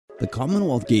The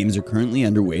Commonwealth Games are currently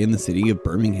underway in the city of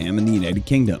Birmingham in the United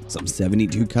Kingdom. Some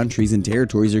 72 countries and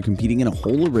territories are competing in a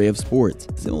whole array of sports,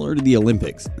 similar to the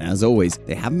Olympics. And as always,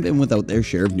 they haven't been without their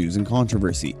share of news and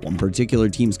controversy. One particular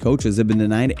team's coaches have been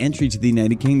denied entry to the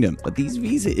United Kingdom, but these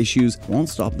visa issues won't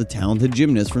stop the talented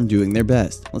gymnasts from doing their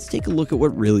best. Let's take a look at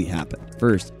what really happened.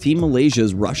 First, Team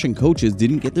Malaysia's Russian coaches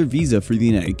didn't get their visa for the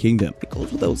United Kingdom. It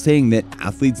goes without saying that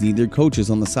athletes need their coaches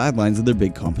on the sidelines of their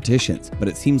big competitions, but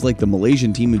it seems like the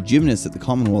Malaysian team of gymnasts at the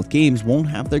Commonwealth Games won't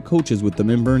have their coaches with them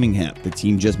in Birmingham. The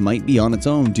team just might be on its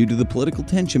own due to the political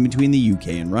tension between the UK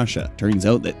and Russia. Turns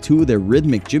out that two of their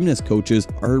rhythmic gymnast coaches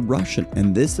are Russian,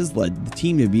 and this has led the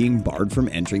team to being barred from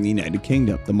entering the United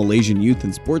Kingdom. The Malaysian Youth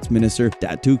and Sports Minister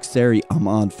Datuk Seri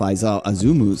Ahmad Faisal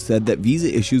Azumu said that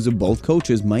visa issues of both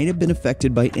coaches might have been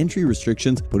affected by entry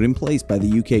restrictions put in place by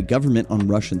the UK government on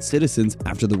Russian citizens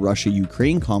after the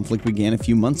Russia-Ukraine conflict began a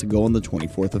few months ago on the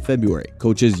 24th of February.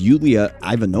 Coaches Yulia,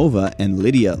 Ivanova, and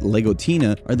Lidia,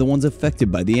 Legotina are the ones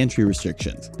affected by the entry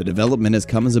restrictions. The development has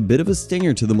come as a bit of a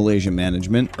stinger to the Malaysian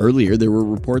management. Earlier, there were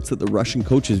reports that the Russian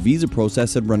coach's visa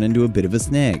process had run into a bit of a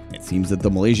snag. It seems that the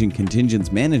Malaysian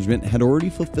contingent's management had already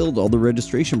fulfilled all the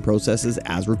registration processes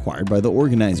as required by the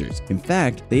organizers. In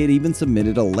fact, they had even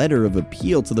submitted a letter of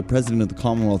appeal to the president of the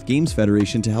Commonwealth Games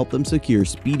Federation to help them secure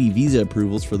speedy visa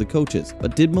approvals for the coaches.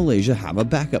 But did Malaysia have a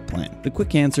backup plan? The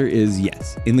quick answer is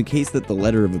yes. In the case that the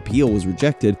letter of appeal was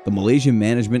rejected, the Malaysian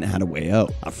management had a way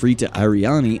out. Afrita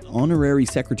Ariani, honorary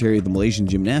secretary of the Malaysian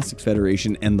Gymnastics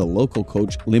Federation, and the local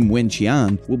coach Lim Wen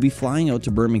Chian will be flying out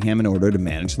to Birmingham in order to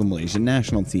manage the Malaysian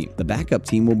national team. The backup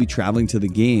team will be traveling to the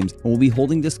games and will be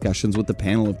holding discussions with the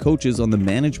panel of coaches on the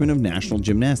management of national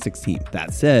gymnastics team.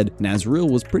 That said,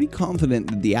 Nazril was pretty confident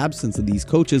that the absence of these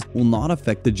coaches will not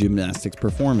affect the gymnastics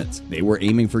performance. They were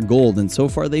aiming for gold, and so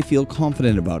far they feel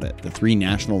confident about it. The three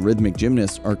national rhythmic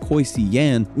gymnasts are Koi Si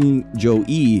Yan, Jo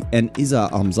Yi, and Iza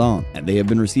Amzan, and they have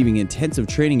been receiving intensive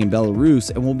training in Belarus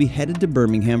and will be headed to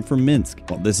Birmingham from Minsk.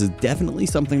 While this is definitely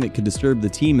something that could disturb the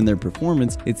team in their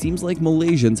performance, it seems like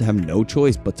Malaysians have no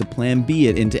choice but to plan B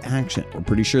it into action. We're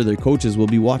pretty sure their coaches will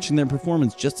be watching their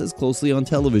performance just as closely on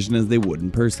television as they would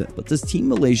in person. But does Team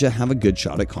Malaysia have a good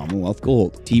shot at Commonwealth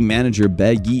gold? Team manager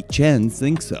Bae Yi Chen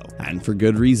thinks so, and for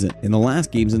good reason. In the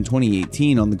last games in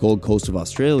 2018 on the Gold Coast of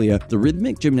Australia, the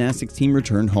rhythmic gymnastics team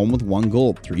returned home with 1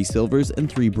 gold, 3 silvers,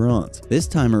 and 3 bronze. This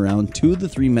time around, 2 of the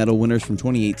 3 medal winners from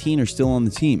 2018 are still on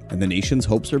the team, and the nation's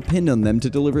hopes are pinned on them to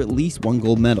deliver at least 1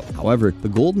 gold medal. However, the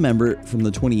gold member from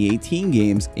the 2018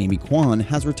 games, Amy Kwan,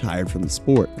 has retired from the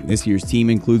sport. And this year's team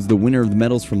includes the winner of the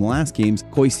medals from the last games,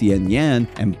 Koi Sien Yan,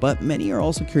 but many are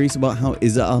also curious about how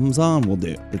Iza Amzan will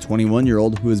do. The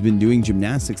 21-year-old, who has been doing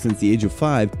gymnastics since the age of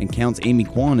 5 and counts Amy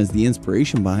Kwan as the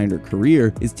inspiration behind her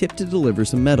career, is tipped to deliver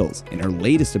some medals. In her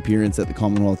latest appearance at the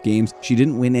Commonwealth Games, she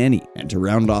didn't win any. And to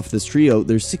round off this trio,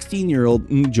 there's 16-year-old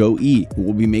Jo Yi, who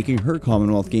will be making her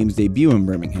Commonwealth Games debut in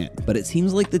Birmingham. But it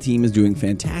seems like the team is doing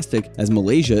fantastic as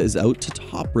Malaysia is out to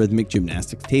top rhythmic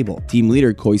gymnastics table. Team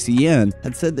leader Koi Si Yan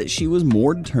had said that she was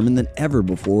more determined than ever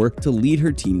before to lead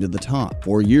her team to the top.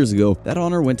 4 years ago, that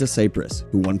honor went to Cyprus,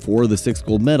 who won 4 of the 6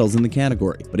 gold medals in the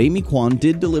category. But Amy Kwan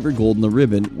did deliver gold in the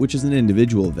ribbon, which is an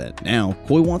individual event. Now,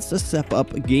 Koi wants to step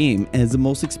up a game as the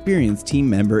most experienced team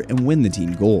member and win the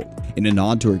team gold. In a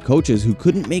nod to her coaches who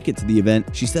couldn't make it to the event,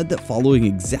 she said that following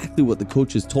exactly what the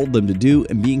coaches told them to do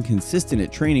and being consistent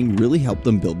at training really helped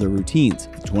them build their routines.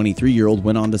 The 23-year-old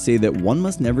went on to say that one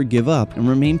must never give up and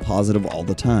remain positive all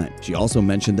the time. She also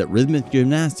mentioned that rhythmic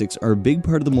gymnastics are a big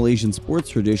part of the Malaysian sports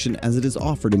tradition as it is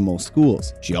offered in most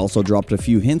schools. She also dropped a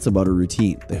few hints about her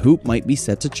routine. The hoop might be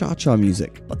set to cha-cha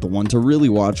music, but the one to really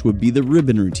watch would be the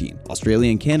ribbon routine. Australia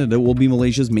and Canada will be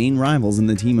Malaysia's main rivals in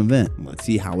the team event. Let's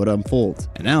see how it unfolds.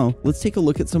 And now, let's take a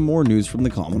look at some more news from the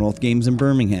Commonwealth Games in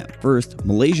Birmingham. First,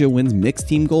 Malaysia wins mixed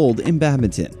team gold in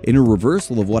badminton. In a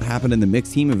reversal of what happened in the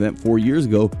mixed team event 4 years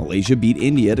ago, Malaysia beat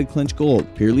India to clinch gold.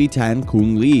 Pirli Tan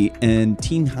Kung Lee and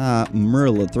Tinha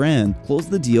Muralitharan closed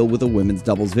the deal with a women's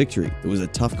doubles victory. It was a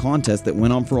tough contest that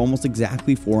went on for almost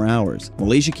exactly 4 hours.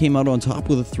 Malaysia came out on top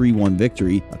with a 3-1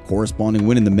 victory. A corresponding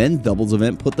win in the men's doubles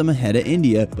event put them ahead of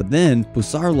India, but then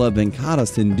Pusarla Venkata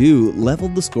Sindhu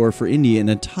leveled the score for India in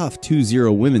a tough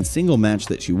 2-0 women's single match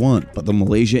that she won. But the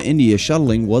Malaysia-India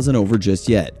shuttling wasn't over just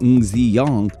yet. Ng Zi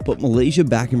Yang put Malaysia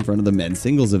back in front of the men's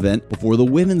singles event before the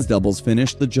women's doubles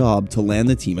finished the job to land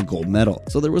the team a gold medal.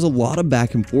 So there was a lot of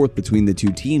back and forth between the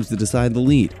two teams to decide the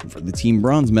lead. And for the team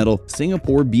bronze medal,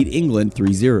 Singapore beat England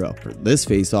 3-0. This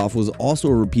face-off was also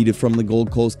repeated from the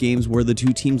Gold Coast Games where the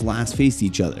two teams last faced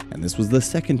each other, and this was the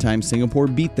second time Singapore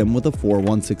beat them with a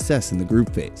 4-1 success in the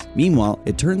group phase. Meanwhile,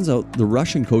 it turns out the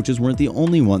Russian coaches weren't the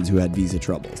only ones who had visa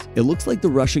troubles. It looks like the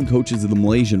Russian coaches of the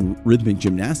Malaysian Rhythmic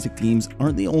gymnastic teams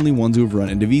aren't the only ones who have run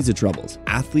into visa troubles.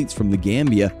 Athletes from the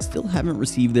Gambia still haven't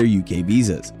received their UK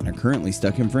visas and are currently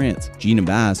stuck in France. Gina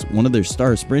Bass, one of their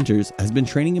star sprinters, has been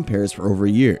training in Paris for over a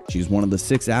year. She's one of the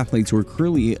 6 athletes who are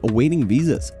currently awaiting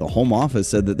visas. The Home Office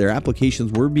said that their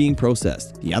applications were being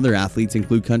processed. The other athletes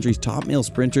include country's top male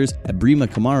sprinters Abrima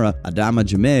Kamara, Adama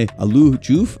Jame, Alu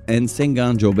Juf, and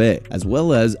Sengan Jobe, as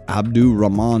well as Abdu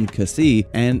Rahman Kasi,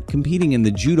 and competing in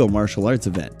the judo martial arts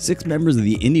event. 6 members of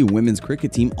the India women's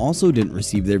cricket team also didn't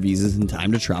receive their visas in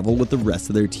time to travel with the rest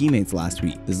of their teammates last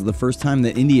week. This is the first time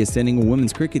that India is sending a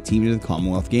women's cricket team to the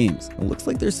Commonwealth Games. It looks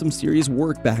like there's some serious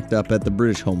work backed up at the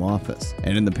British Home Office.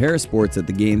 And in the para-sports at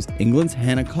the Games, England's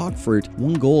Hannah Cockford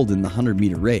won gold in the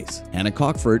 100-meter race. Hannah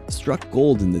Cockford struck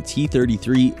gold in the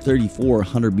T33-34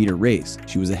 100-meter race.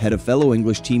 She was ahead of fellow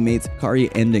English teammates Kari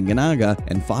Endenganaga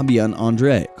and Fabian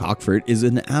Andre. Cockford is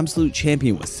an absolute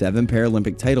champion with 7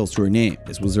 Paralympic titles to her name.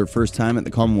 This was her first time at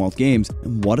the Commonwealth Games,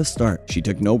 and what a start. She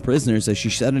took no prisoners as she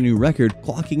set a new record,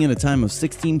 clocking in a time of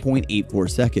 16.84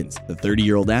 seconds. The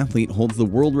 30-year-old athlete holds the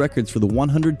world records for the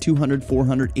 100, 200,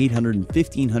 400, 800, and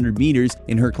 1500 meters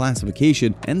in her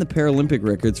classification, and the Paralympic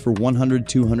records for 100,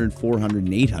 200, 400,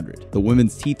 and 800. The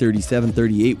women's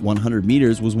T37-38 100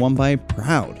 meters was won by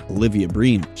proud Olivia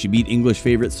Breen. She beat English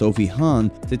favorite Sophie Hahn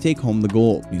to take home the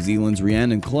gold. New Zealand's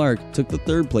Rhiannon Clark took the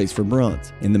 3rd place for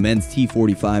bronze. In the men's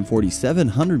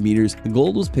T45-47 100 meters, the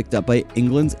gold was picked up by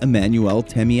England's Emmanuel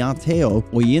Temiateo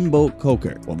Oyinbo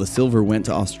Coker, while the silver went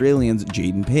to Australians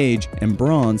Jaden Page and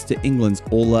bronze to England's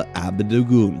Ola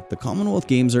Abedogun. The Commonwealth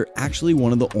Games are actually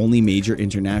one of the only major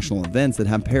international events that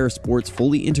have para-sports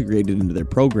fully integrated into their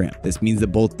program. This means that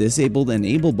both disabled and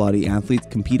able-bodied athletes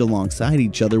compete alongside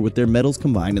each other with their medals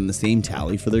combined in the same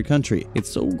tally for their country.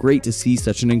 It's so great to see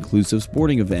such an inclusive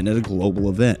sporting event at a global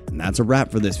event. And that's a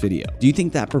wrap for this video. Do you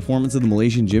think that performance of the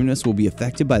Malaysian gymnasts will be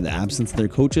affected by the absence of their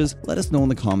coaches? Let us know in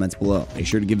the comments below. Make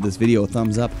sure to give this video a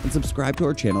thumbs up and subscribe to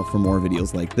our channel for more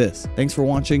videos like this. Thanks for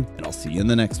watching, and I'll see you in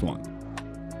the next one.